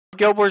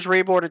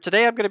GWReborn, and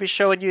today I'm going to be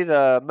showing you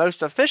the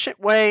most efficient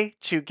way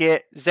to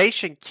get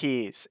Zaishen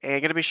keys. And I'm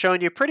going to be showing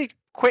you a pretty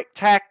quick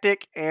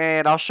tactic,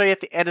 and I'll show you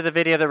at the end of the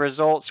video the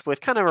results with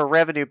kind of a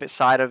revenue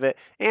side of it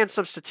and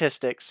some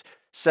statistics.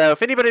 So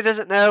if anybody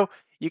doesn't know,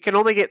 you can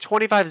only get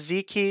 25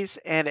 Z keys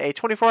in a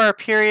 24-hour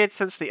period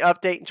since the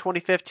update in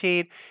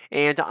 2015,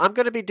 and I'm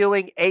going to be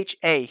doing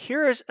HA.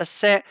 Here is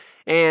Ascent,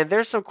 and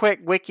there's some quick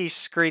wiki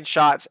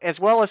screenshots as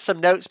well as some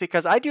notes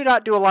because I do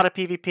not do a lot of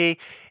PvP.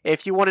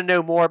 If you want to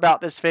know more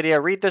about this video,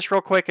 read this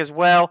real quick as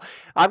well.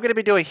 I'm going to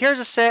be doing here's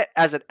Ascent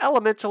as an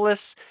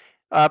elementalist.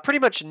 Pretty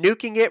much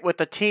nuking it with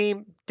a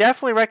team.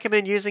 Definitely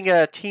recommend using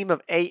a team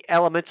of 8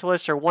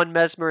 elementalists or 1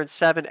 mesmer and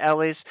 7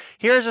 Ellies.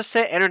 Here's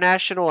Ascent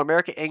International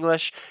American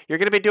English. You're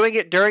going to be doing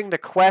it during the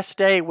quest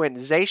day when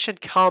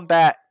Zaishen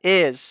Combat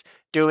is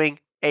doing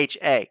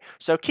HA.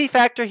 So key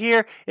factor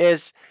here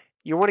is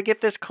you want to get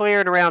this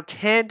clear in around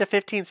 10 to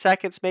 15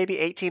 seconds, maybe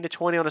 18 to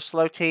 20 on a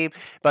slow team.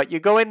 But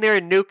you go in there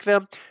and nuke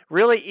them.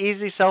 Really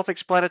easy,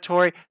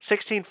 self-explanatory.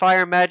 16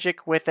 fire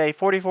magic with a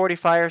 40-40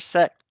 fire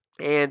set.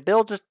 And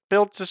build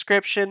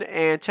description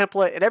and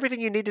template and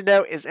everything you need to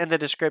know is in the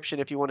description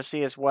if you want to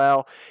see as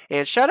well.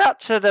 And shout out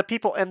to the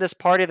people in this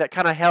party that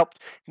kind of helped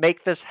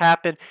make this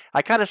happen.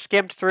 I kind of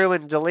skimmed through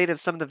and deleted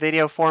some of the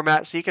video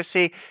formats so you can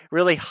see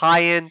really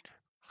high-end,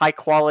 high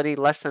quality,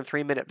 less than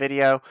 3-minute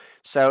video.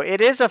 So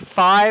it is a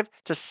 5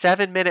 to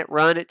 7 minute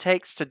run it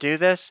takes to do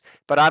this,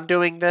 but I'm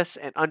doing this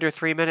in under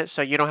 3 minutes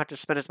so you don't have to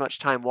spend as much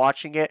time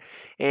watching it.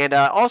 And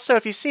also,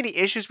 if you see any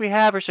issues we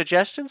have or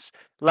suggestions,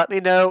 let me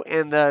know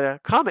in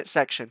the comment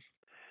section.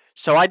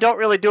 So I don't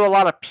really do a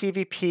lot of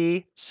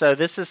PvP, so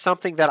this is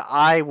something that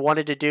I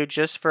wanted to do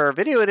just for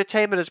video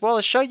entertainment as well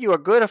as show you a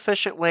good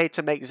efficient way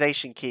to make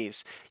Zaishen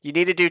keys. You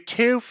need to do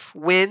 2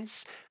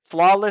 wins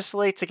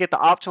flawlessly to get the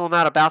optimal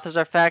amount of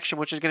Balthazar faction,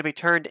 which is going to be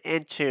turned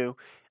into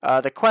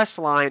the quest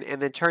line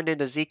and then turned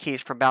into Z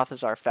keys from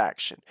Balthazar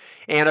faction.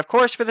 And of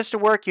course, for this to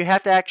work, you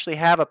have to actually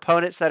have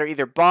opponents that are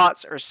either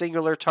bots or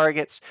singular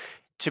targets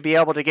to be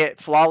able to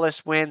get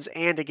flawless wins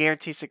and to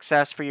guarantee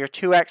success for your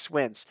 2x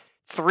wins.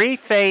 3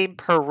 fame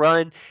per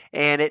run,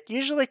 and it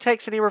usually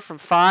takes anywhere from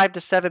 5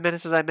 to 7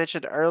 minutes, as I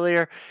mentioned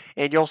earlier,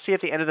 and you'll see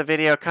at the end of the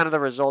video kind of the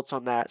results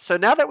on that. So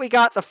now that we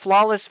got the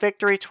flawless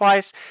victory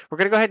twice, we're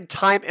going to go ahead and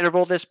time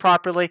interval this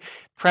properly.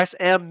 Press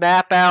M,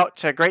 map out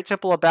to Great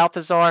Temple of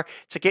Balthazar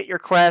to get your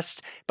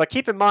quest, but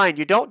keep in mind,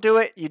 you don't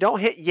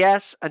hit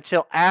yes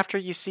until after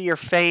you see your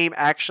fame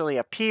actually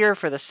appear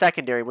for the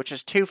secondary, which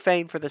is 2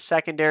 fame for the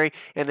secondary,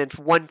 and then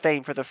 1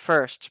 fame for the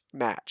first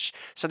match.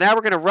 So now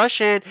we're going to rush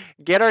in,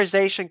 get our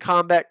Zaishen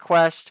combat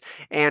quest,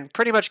 and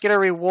pretty much get a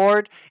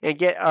reward and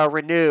get a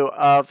renew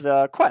of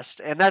the quest,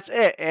 and that's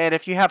it. And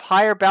if you have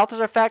higher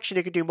Balthazar faction,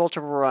 you can do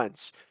multiple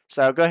runs.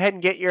 So go ahead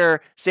and get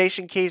your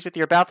Zaishen keys with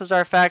your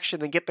Balthazar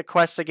faction, then get the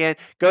quest again.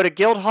 Go to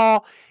Guild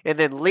Hall, and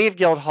then leave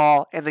Guild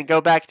Hall, and then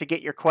go back to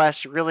get your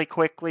quest really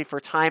quickly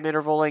for time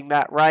intervaling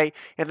that right,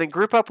 and then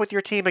group up with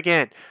your team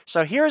again.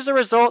 So here's the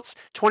results,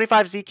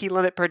 25 Z key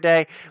limit per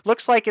day.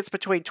 Looks like it's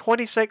between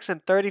 26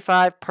 and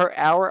 35 per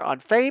hour on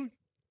fame,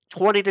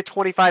 20 to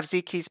 25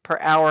 Z keys per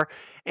hour,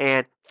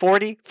 and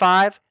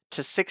 45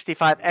 to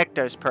 65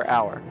 ectos per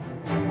hour.